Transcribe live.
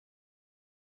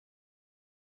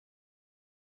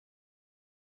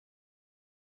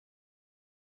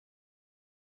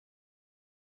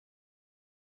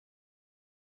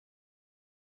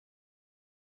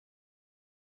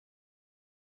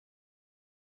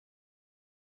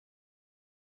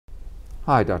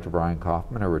Hi, Dr. Brian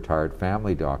Kaufman, a retired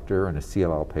family doctor and a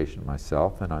CLL patient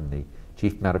myself, and I'm the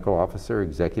Chief Medical Officer,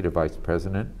 Executive Vice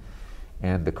President,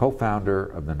 and the co-founder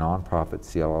of the nonprofit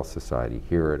CLL Society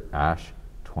here at ASH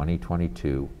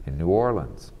 2022 in New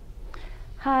Orleans.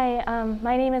 Hi,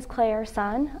 my name is Clare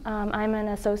Sun. I'm an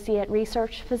associate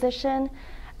research physician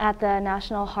at the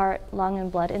National Heart, Lung,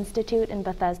 and Blood Institute in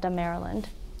Bethesda, Maryland.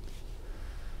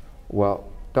 Well,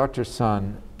 Dr.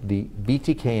 Sun, the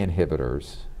BTK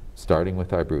inhibitors, starting with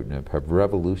Ibrutinib, have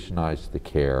revolutionized the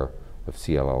care of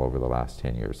CLL over the last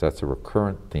 10 years. That's a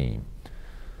recurrent theme.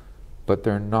 But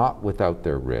they're not without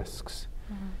their risks.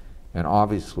 Mm-hmm. And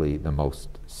obviously, the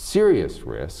most serious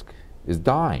risk is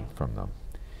dying from them.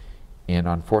 And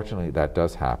unfortunately, that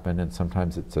does happen, and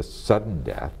sometimes it's a sudden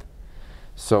death.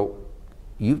 So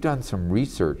you've done some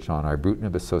research on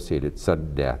Ibrutinib-associated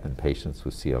sudden death in patients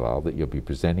with CLL that you'll be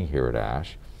presenting here at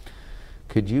ASH.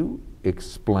 Could you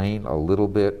explain a little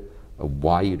bit of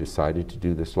why you decided to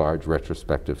do this large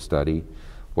retrospective study?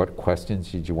 What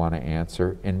questions did you want to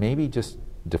answer? And maybe just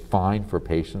define for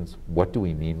patients, what do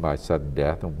we mean by sudden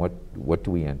death, and what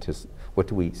do we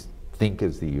think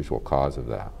is the usual cause of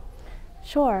that?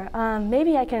 Sure.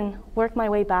 Maybe I can work my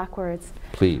way backwards.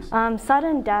 Please.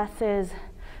 Sudden death is,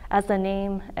 as the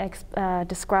name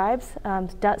describes,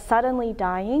 suddenly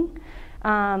dying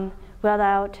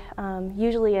without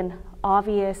usually an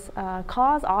obvious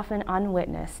cause, often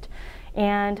unwitnessed.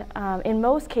 And in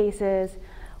most cases,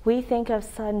 we think of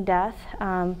sudden death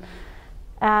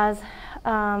as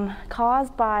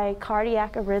caused by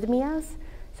cardiac arrhythmias,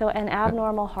 so an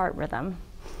abnormal heart rhythm.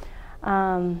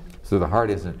 So the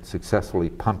heart isn't successfully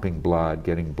pumping blood,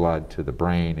 getting blood to the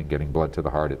brain, and getting blood to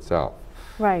the heart itself.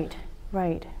 Right,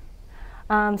 right.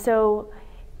 So,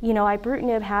 you know,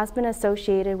 Ibrutinib has been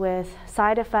associated with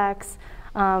side effects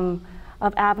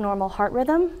of abnormal heart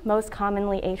rhythm, most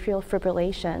commonly atrial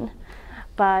fibrillation.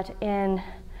 But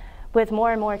with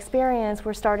more and more experience,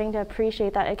 we're starting to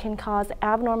appreciate that it can cause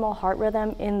abnormal heart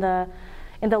rhythm in the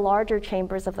larger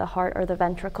chambers of the heart, or the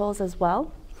ventricles as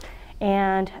well,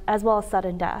 and as well as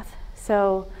sudden death.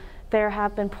 So there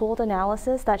have been pooled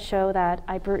analyses that show that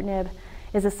Ibrutinib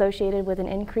is associated with an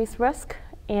increased risk,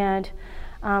 and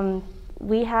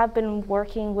we have been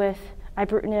working with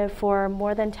Ibrutinib for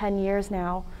more than 10 years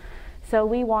now. So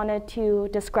we wanted to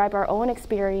describe our own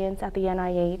experience at the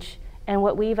NIH and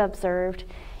what we've observed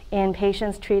in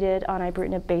patients treated on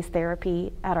Ibrutinib-based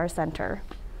therapy at our center.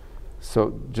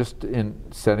 So just in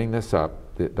setting this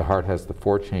up, the heart has the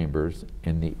 4 chambers,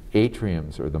 and the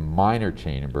atriums are the minor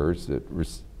chambers that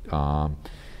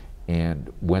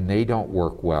and when they don't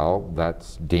work well,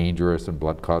 that's dangerous, and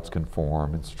blood clots can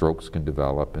form, and strokes can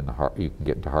develop, and you can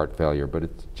get into heart failure, but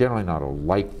it's generally not a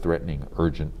life-threatening,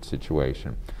 urgent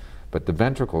situation. But the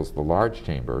ventricles, the large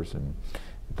chambers, and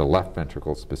the left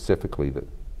ventricle specifically that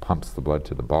pumps the blood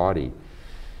to the body,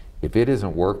 if it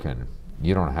isn't working,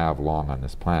 you don't have long on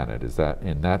this planet.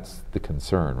 And that's the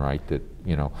concern, right? That,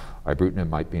 you know, Ibrutinib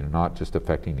might be not just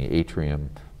affecting the atrium,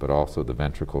 but also the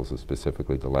ventricles,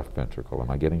 specifically the left ventricle.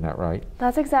 Am I getting that right?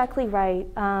 That's exactly right.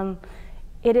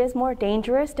 It is more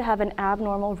dangerous to have an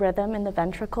abnormal rhythm in the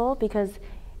ventricle because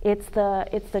it's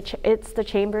the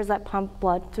chambers that pump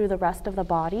blood through the rest of the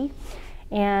body.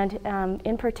 And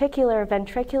in particular,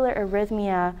 ventricular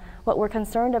arrhythmia, what we're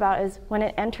concerned about is when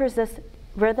it enters this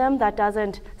rhythm that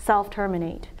doesn't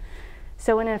self-terminate.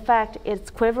 So in effect,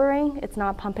 it's quivering, it's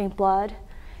not pumping blood,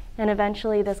 and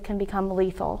eventually this can become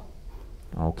lethal.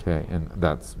 Okay, and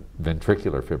that's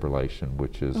ventricular fibrillation,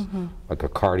 which is like a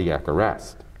cardiac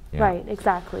arrest. Yeah. Right,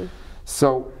 exactly.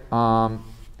 So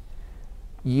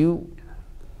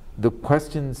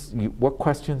what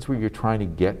questions were you trying to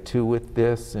get to with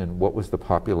this, and what was the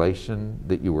population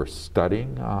that you were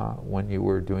studying when you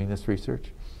were doing this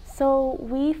research? So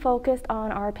we focused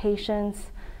on our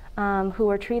patients who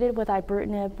were treated with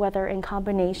Ibrutinib, whether in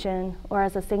combination or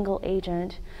as a single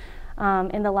agent,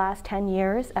 in the last 10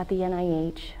 years at the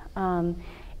NIH.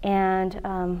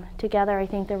 Together, I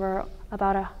think there were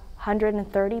about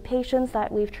 130 patients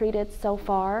that we've treated so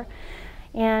far.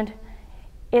 And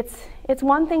it's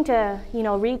one thing to, you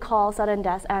know, recall sudden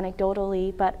deaths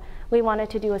anecdotally, but we wanted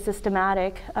to do a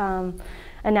systematic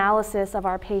analysis of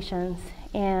our patients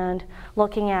and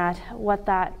looking at what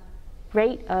that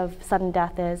rate of sudden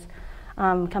death is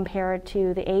compared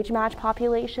to the age-matched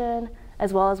population,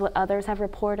 as well as what others have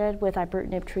reported with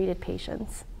Ibrutinib-treated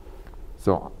patients.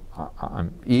 So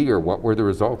I'm eager. What were the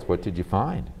results? What did you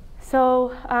find?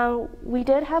 So we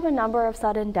did have a number of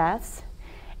sudden deaths,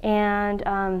 and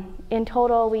in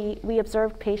total we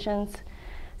observed patients.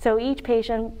 So each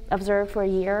patient observed for a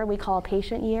year, we call a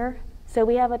patient year. So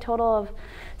we have a total of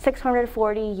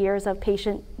 640 years of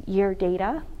patient year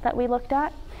data that we looked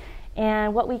at.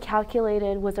 And what we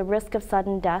calculated was a risk of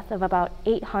sudden death of about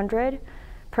 800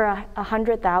 per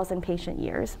 100,000 patient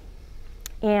years.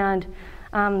 And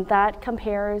that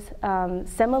compares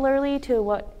similarly to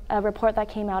what a report that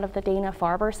came out of the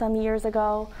Dana-Farber some years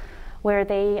ago, where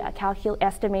they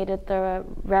estimated the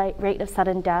rate of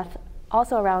sudden death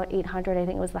also around 800. I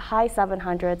think it was the high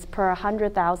 700s per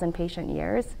 100,000 patient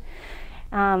years.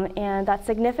 And that's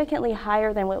significantly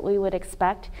higher than what we would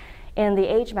expect in the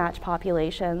age-matched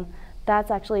population.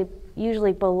 That's actually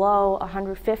usually below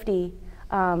 150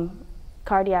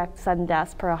 cardiac sudden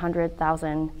deaths per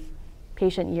 100,000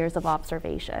 patient years of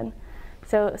observation.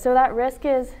 So that risk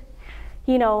is,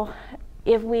 you know,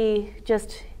 if we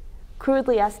just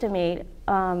crudely estimate,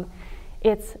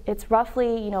 it's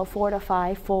roughly, you know, 4 to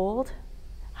 5-fold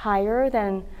higher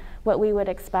than what we would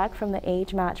expect from the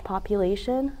age-matched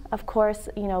population. Of course,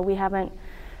 you know, we haven't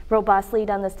robustly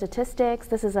done the statistics.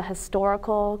 This is a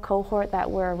historical cohort that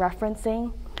we're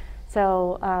referencing.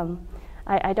 So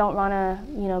I don't want to,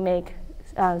 you know, make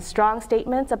strong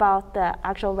statements about the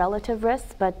actual relative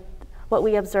risks, but what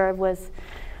we observed was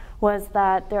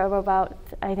that there were about,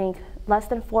 I think, less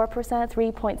than 4%,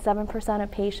 3.7%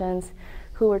 of patients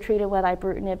who were treated with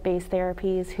ibrutinib-based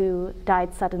therapies who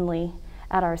died suddenly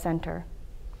at our center.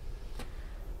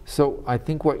 So I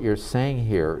think what you're saying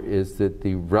here is that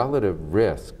the relative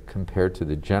risk compared to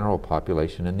the general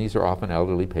population, and these are often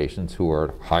elderly patients who are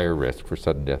at higher risk for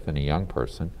sudden death than a young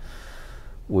person,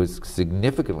 was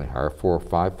significantly higher, 4 or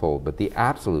 5-fold, but the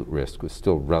absolute risk was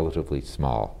still relatively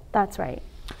small. That's right.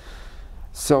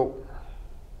 So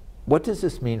what does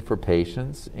this mean for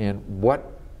patients, and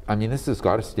I mean, this has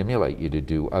got to stimulate you to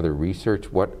do other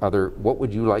research. What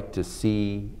would you like to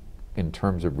see in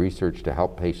terms of research to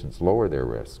help patients lower their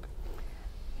risk?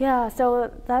 Yeah,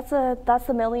 so that's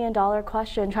the million-dollar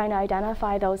question, trying to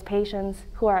identify those patients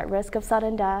who are at risk of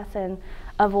sudden death and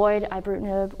avoid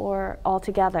ibrutinib or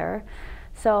altogether.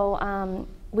 So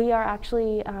we are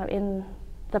actually in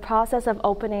the process of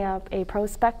opening up a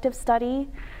prospective study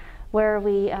where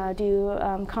we do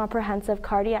comprehensive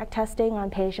cardiac testing on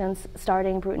patients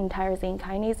starting Bruton tyrosine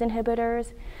kinase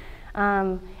inhibitors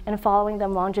and following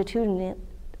them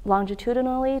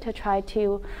longitudinally to try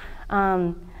to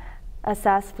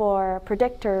assess for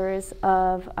predictors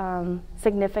of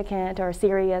significant or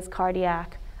serious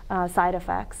cardiac side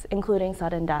effects, including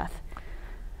sudden death.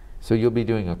 So you'll be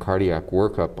doing a cardiac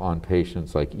workup on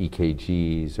patients like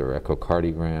EKGs or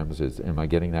echocardiograms. Am I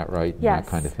getting that right? Yes. That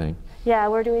kind of thing? Yeah,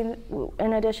 we're doing,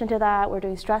 in addition to that, we're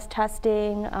doing stress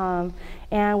testing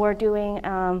and we're doing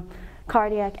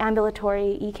cardiac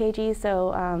ambulatory EKG,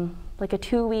 so like a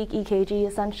 2-week EKG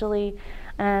essentially.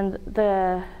 And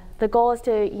the goal is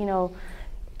to, you know,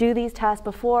 do these tests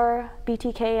before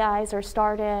BTKIs are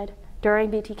started,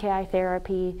 during BTKI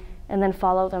therapy, and then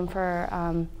follow them for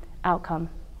outcome.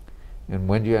 And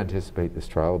when do you anticipate this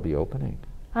trial will be opening?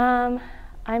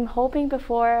 I'm hoping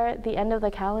before the end of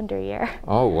the calendar year.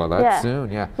 Oh, well, that's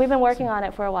soon, yeah. We've been working on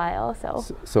it for a while, so.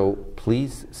 So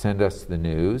please send us the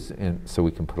news, and so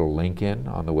we can put a link in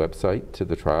on the website to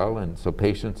the trial, and so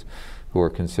patients who are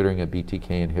considering a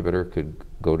BTK inhibitor could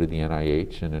go to the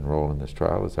NIH and enroll in this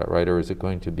trial. Is that right, or is it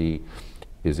going to be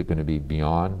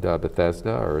beyond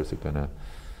Bethesda, or is it going to?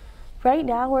 Right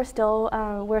now, we're still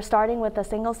we're starting with a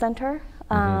single center,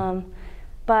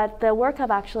 but the workup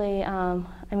actually, I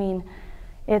mean,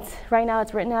 right now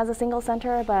it's written as a single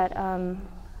center, but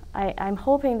I'm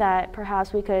hoping that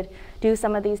perhaps we could do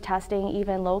some of these testing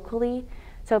even locally,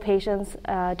 so patients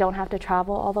don't have to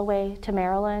travel all the way to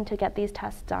Maryland to get these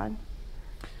tests done.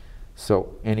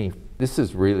 So this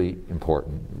is really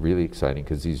important, really exciting,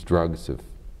 because these drugs have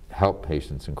helped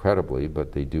patients incredibly,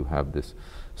 but they do have this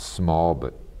small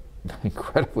but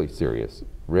incredibly serious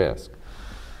risk.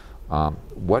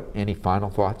 Any final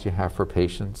thoughts you have for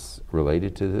patients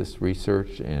related to this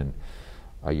research and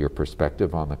your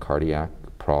perspective on the cardiac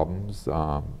problems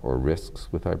or risks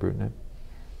with ibrutinib?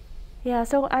 Yeah,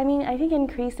 so I mean, I think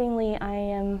increasingly I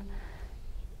am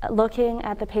looking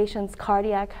at the patient's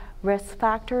cardiac risk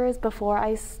factors before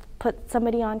I put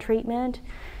somebody on treatment.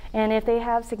 And if they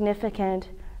have significant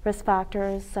risk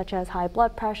factors such as high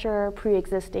blood pressure,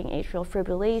 pre-existing atrial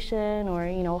fibrillation, or,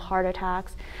 you know, heart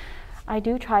attacks, I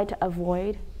do try to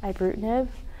avoid ibrutinib.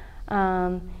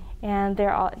 And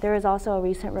there is also a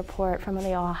recent report from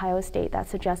the Ohio State that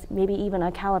suggests maybe even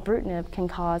acalabrutinib can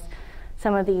cause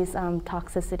some of these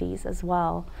toxicities as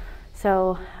well.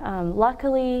 So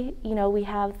luckily, you know, we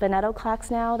have venetoclax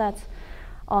now that's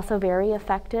also very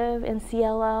effective in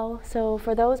CLL. So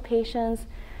for those patients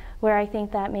where I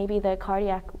think that maybe the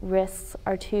cardiac risks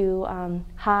are too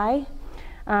high,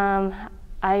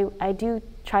 I do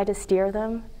try to steer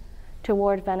them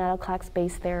toward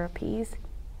venetoclax-based therapies.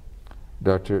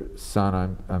 Dr.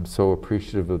 Sun, I'm so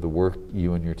appreciative of the work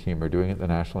you and your team are doing at the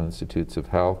National Institutes of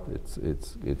Health.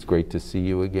 It's great to see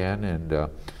you again, and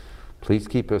please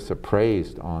keep us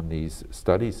appraised on these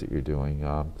studies that you're doing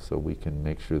so we can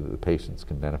make sure that the patients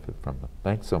can benefit from them.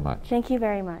 Thanks so much. Thank you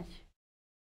very much.